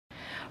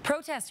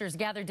Protesters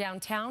gathered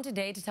downtown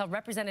today to tell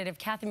Representative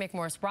Cathy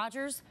McMorris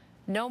Rodgers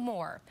no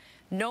more.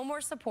 No more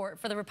support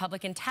for the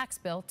Republican tax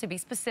bill, to be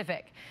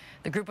specific.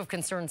 The group of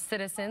concerned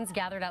citizens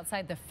gathered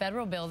outside the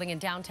federal building in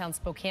downtown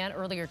Spokane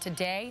earlier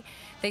today.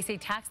 They say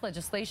tax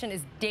legislation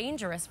is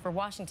dangerous for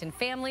Washington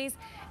families,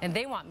 and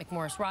they want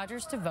McMorris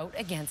Rodgers to vote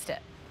against it.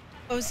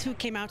 Those who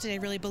came out today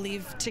really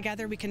believe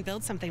together we can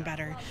build something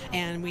better,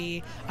 and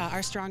we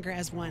are stronger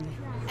as one.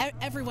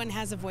 Everyone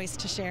has a voice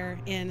to share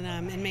in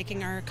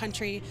making our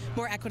country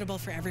more equitable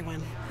for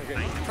everyone.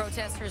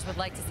 Protesters would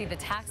like to see the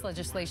tax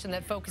legislation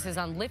that focuses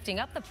on lifting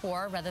up the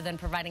poor rather than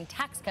providing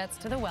tax cuts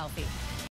to the wealthy.